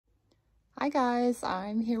Hi guys,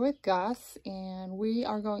 I'm here with Gus and we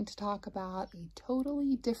are going to talk about a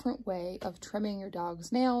totally different way of trimming your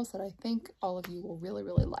dog's nails that I think all of you will really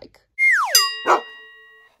like.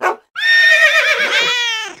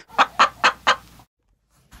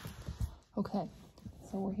 Okay,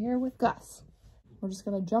 so we're here with Gus. We're just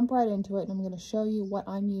going to jump right into it and I'm going to show you what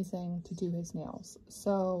I'm using to do his nails.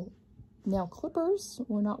 So nail clippers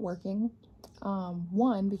were not working.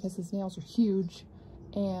 One, because his nails are huge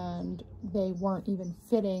and they weren't even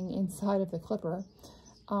fitting inside of the clipper.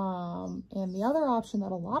 And the other option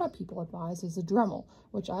that a lot of people advise is a Dremel,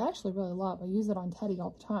 which I actually really love. I use it on Teddy all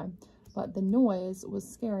the time, but the noise was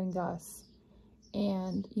scaring Gus.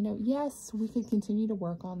 And, you know, yes, we could continue to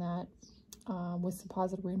work on that with some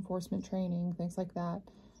positive reinforcement training, things like that.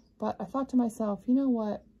 But I thought to myself, you know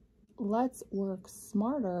what? Let's work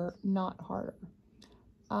smarter, not harder.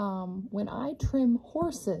 When I trim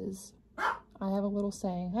horses, I have a little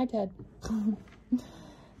saying, hi Ted,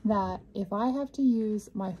 that if I have to use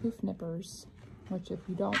my hoof nippers, which if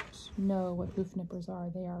you don't know what hoof nippers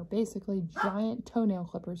are, they are basically giant toenail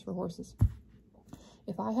clippers for horses.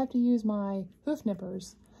 If I have to use my hoof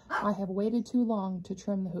nippers, I have waited too long to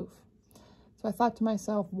trim the hoof. So I thought to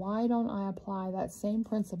myself, why don't I apply that same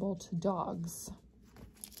principle to dogs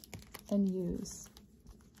and use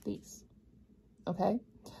these, okay?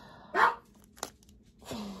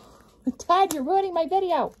 Ted, you're ruining my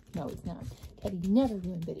video. No, he's not. Teddy never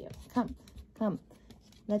ruined videos. Come.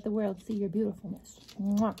 Let the world see your beautifulness.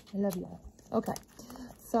 Mwah. I love you all. Okay.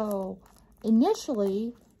 So,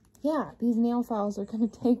 initially, yeah, these nail files are going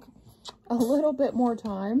to take a little bit more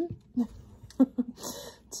time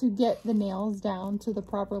to get the nails down to the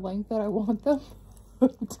proper length that I want them.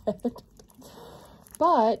 Ted.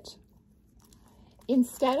 But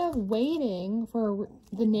instead of waiting for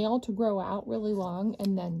the nail to grow out really long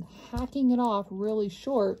and then hacking it off really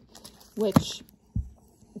short, which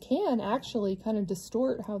can actually kind of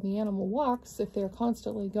distort how the animal walks if they're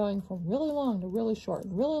constantly going from really long to really short,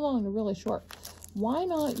 really long to really short, why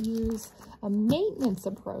not use a maintenance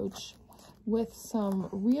approach with some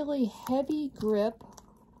really heavy grip,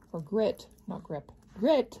 or grit, not grip,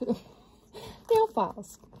 grit nail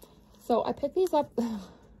files. So I picked these up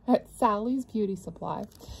at Sally's Beauty Supply.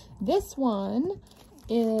 This one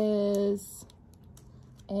is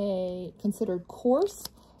a considered coarse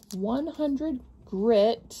 100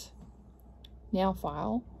 grit nail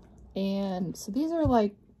file. And so these are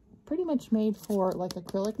like pretty much made for like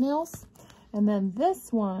acrylic nails. And then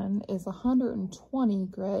this one is 120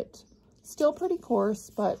 grit, still pretty coarse,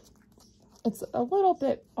 but it's a little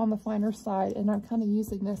bit on the finer side. And I'm kind of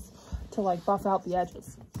using this to like buff out the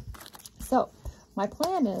edges. So my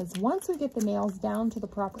plan is, once we get the nails down to the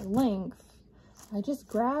proper length, I just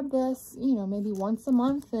grab this, you know, maybe once a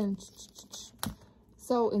month. And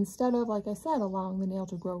so instead of, like I said, allowing the nail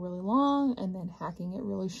to grow really long and then hacking it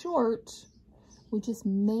really short, we just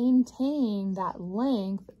maintain that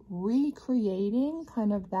length, recreating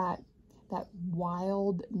kind of that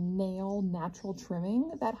wild nail natural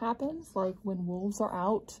trimming that happens. Like when wolves are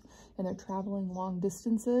out and they're traveling long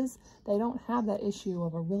distances, they don't have that issue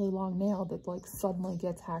of a really long nail that like suddenly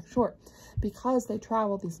gets hacked short. Because they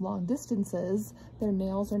travel these long distances, their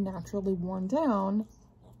nails are naturally worn down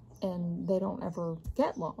and they don't ever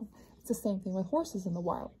get long. It's the same thing with horses in the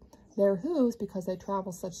wild. Their hooves, because they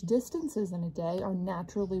travel such distances in a day, are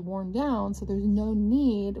naturally worn down, so there's no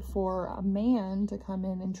need for a man to come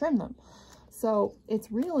in and trim them. So it's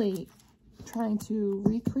really trying to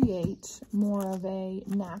recreate more of a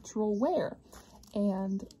natural wear,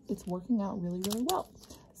 and it's working out really well.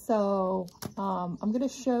 So I'm going to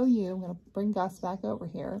show you, I'm going to bring Gus back over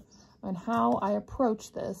here, on how I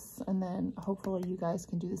approach this, and then hopefully you guys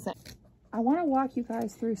can do the same. I want to walk you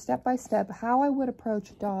guys through step by step how I would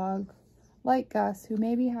approach a dog like Gus who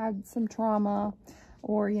maybe had some trauma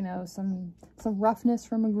or, you know, some roughness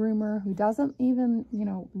from a groomer who doesn't even, you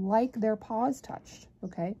know, like their paws touched,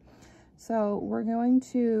 okay? So we're going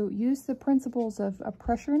to use the principles of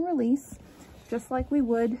pressure and release, just like we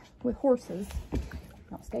would with horses.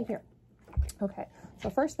 Now stay here. Okay, so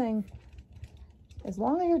first thing, as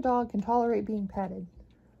long as your dog can tolerate being petted,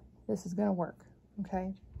 this is going to work,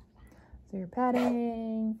 okay? So you're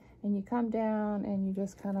petting, and you come down, and you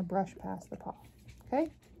just kind of brush past the paw, okay?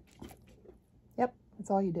 Yep, that's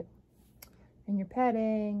all you do. And you're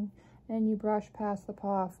petting, and you brush past the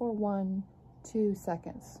paw for 1-2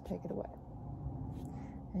 seconds. Take it away.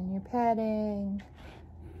 And you're petting,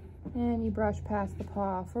 and you brush past the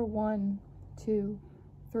paw for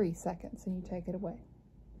 1-2-3 seconds, and you take it away.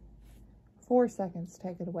 4 seconds,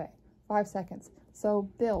 take it away. 5 seconds. So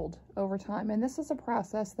build over time. And this is a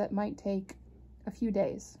process that might take a few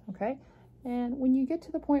days, okay? And when you get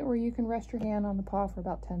to the point where you can rest your hand on the paw for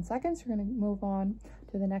about 10 seconds, you're going to move on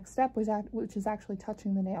to the next step, which is actually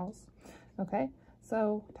touching the nails. Okay,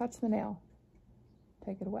 so touch the nail.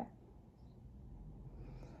 Take it away.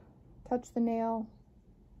 Touch the nail.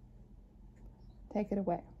 Take it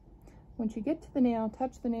away. Once you get to the nail,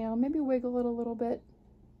 touch the nail, maybe wiggle it a little bit.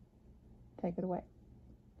 Take it away.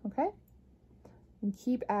 Okay? And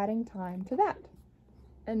keep adding time to that.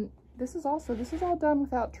 And this is all done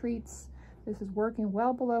without treats. This is working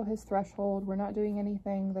well below his threshold. We're not doing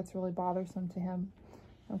anything that's really bothersome to him.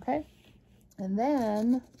 Okay? And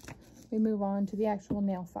then we move on to the actual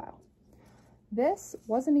nail file. This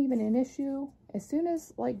wasn't even an issue. As soon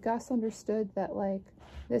as like Gus understood that like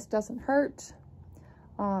this doesn't hurt,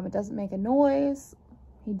 it doesn't make a noise,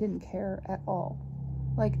 he didn't care at all.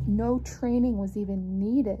 Like no training was even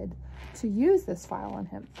needed to use this file on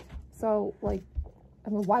him. So like, I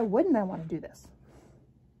mean, why wouldn't I want to do this?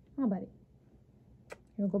 Oh, buddy.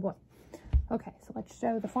 You're a good boy. Okay, so let's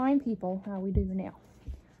show the fine people how we do your nail.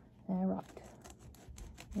 All right.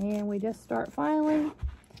 And we just start filing.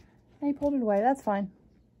 And he pulled it away. That's fine.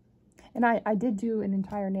 And I did do an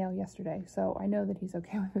entire nail yesterday, so I know that he's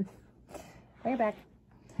okay with it. Bring it back.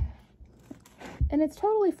 And it's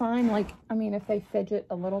totally fine, like, I mean, if they fidget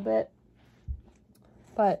a little bit.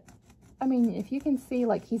 But, I mean, if you can see,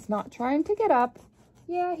 like, he's not trying to get up.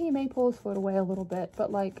 Yeah, he may pull his foot away a little bit,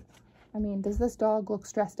 but, like, I mean, does this dog look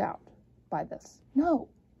stressed out by this? No.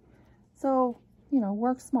 So, you know,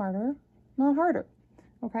 work smarter, not harder.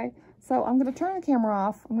 Okay? So, I'm going to turn the camera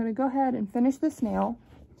off. I'm going to go ahead and finish this nail.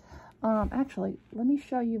 Actually, let me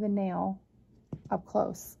show you the nail up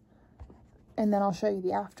close. And then I'll show you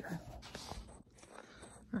the after.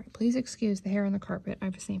 All right, please excuse the hair on the carpet. I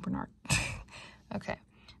have a St. Bernard. Okay,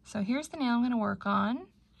 so here's the nail I'm going to work on.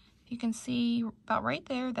 You can see about right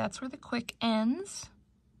there, that's where the quick ends.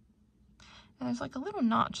 And there's like a little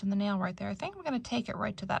notch in the nail right there. I think I'm going to take it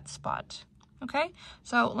right to that spot. Okay,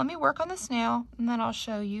 so let me work on this nail, and then I'll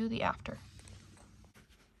show you the after.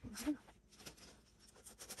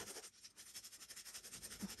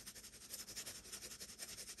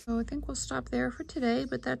 So I think we'll stop there for today,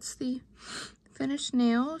 but that's the finished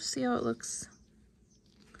nail. See how it looks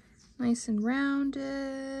nice and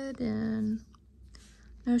rounded and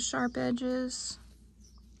no sharp edges.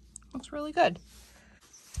 Looks really good.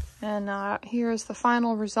 And here's the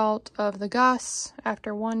final result of the Gus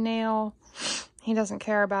after one nail. He doesn't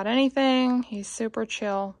care about anything. He's super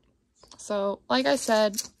chill. So like I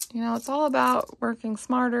said, you know, it's all about working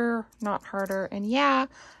smarter, not harder. And yeah,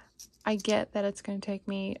 I get that it's going to take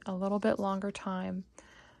me a little bit longer time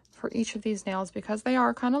for each of these nails because they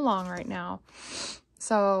are kind of long right now.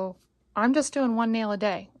 So I'm just doing one nail a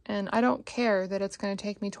day, and I don't care that it's going to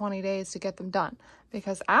take me 20 days to get them done,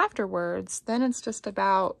 because afterwards, then it's just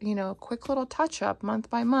about, you know, a quick little touch up month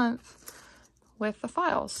by month with the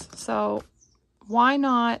files. So why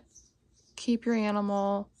not keep your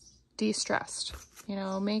animal de-stressed? You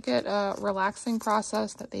know, make it a relaxing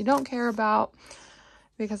process that they don't care about.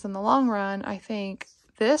 Because in the long run, I think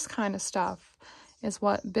this kind of stuff is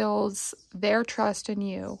what builds their trust in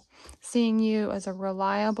you, seeing you as a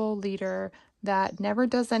reliable leader that never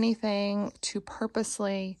does anything to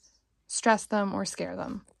purposely stress them or scare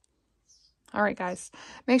them. All right, guys,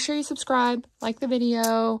 make sure you subscribe, like the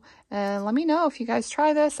video, and let me know if you guys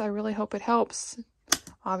try this. I really hope it helps.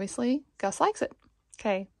 Obviously, Gus likes it.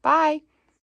 Okay, bye.